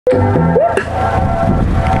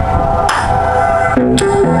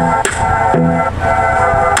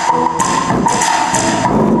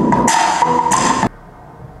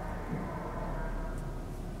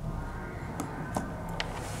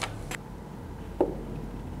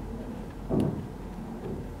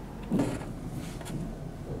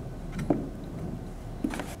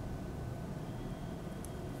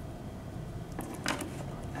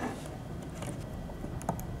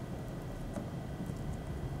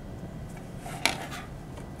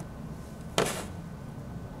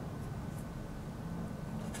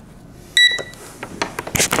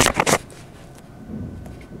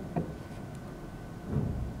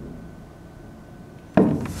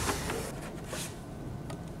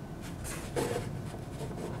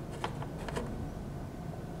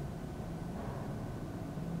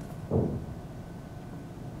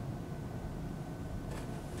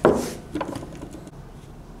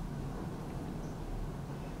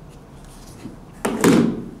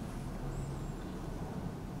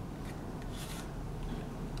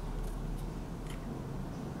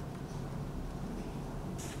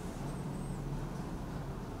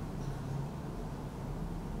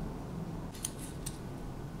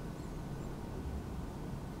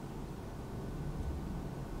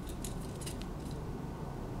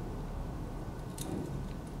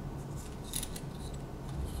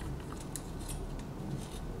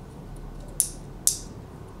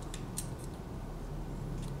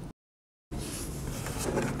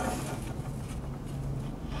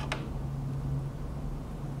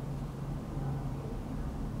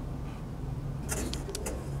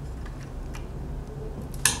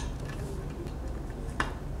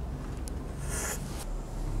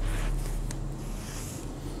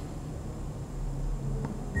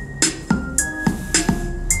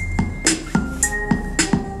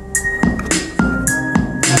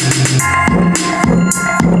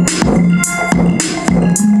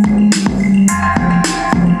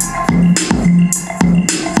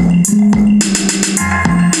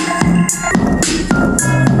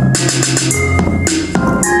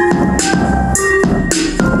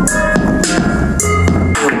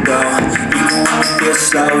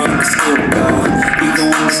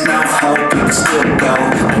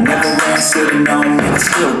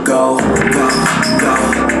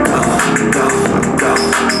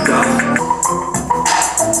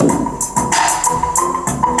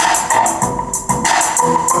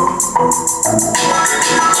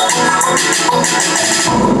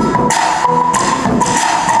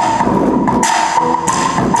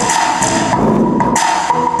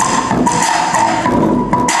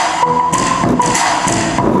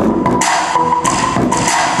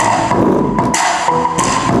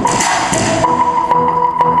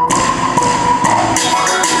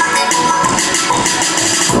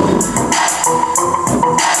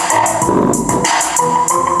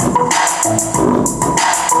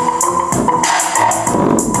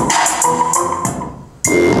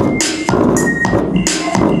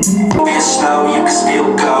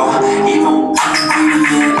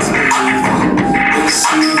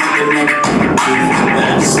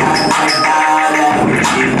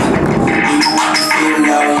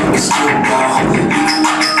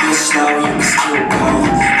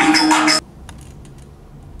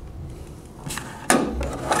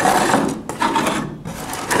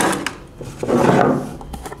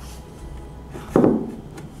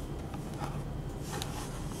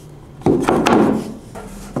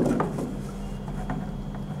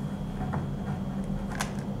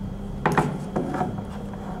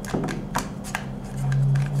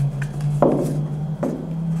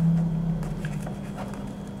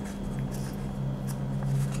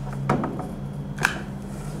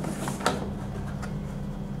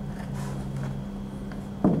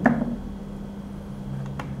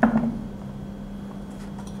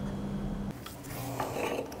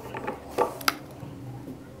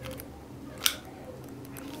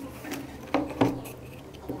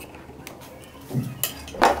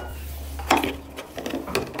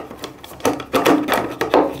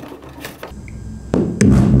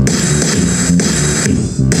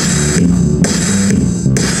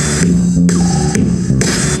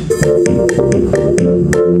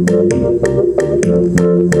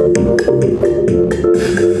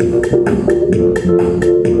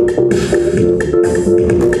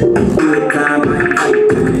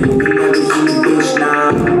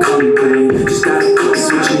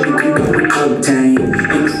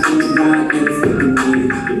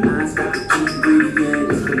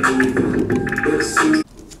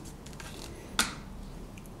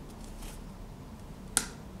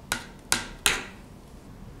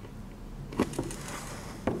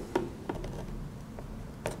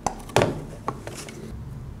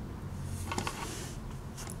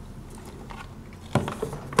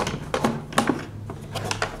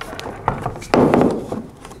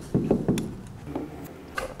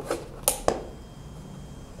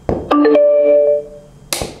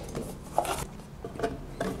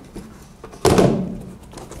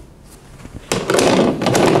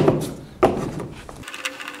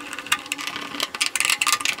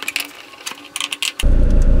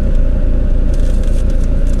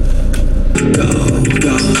go,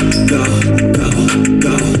 go, go, go,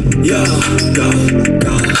 go, yo, go,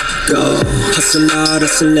 go, go. Hustle hard,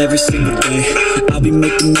 hustle every single day. I'll be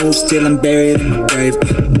making moves till I'm buried in my grave.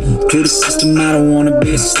 To the system, I don't wanna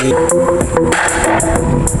be a slave.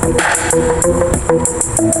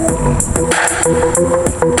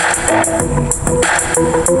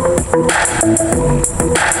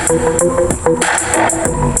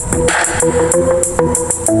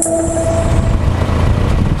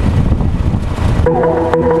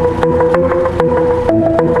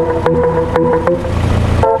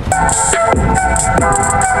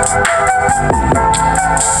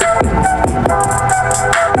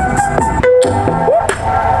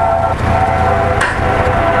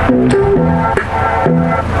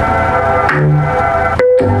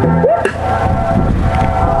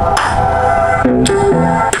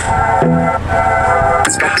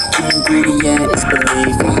 Ingredient is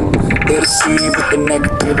belief. They deceive with the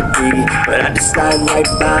negativity, but I just slide right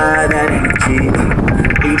by that energy.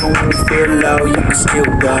 Even when you feel low, you can still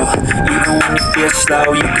go. Even when you feel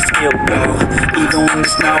slow, you can still go. Even when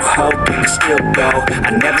there's no hope, you can still go.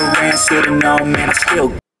 I never ran, still to know, man, I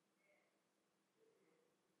still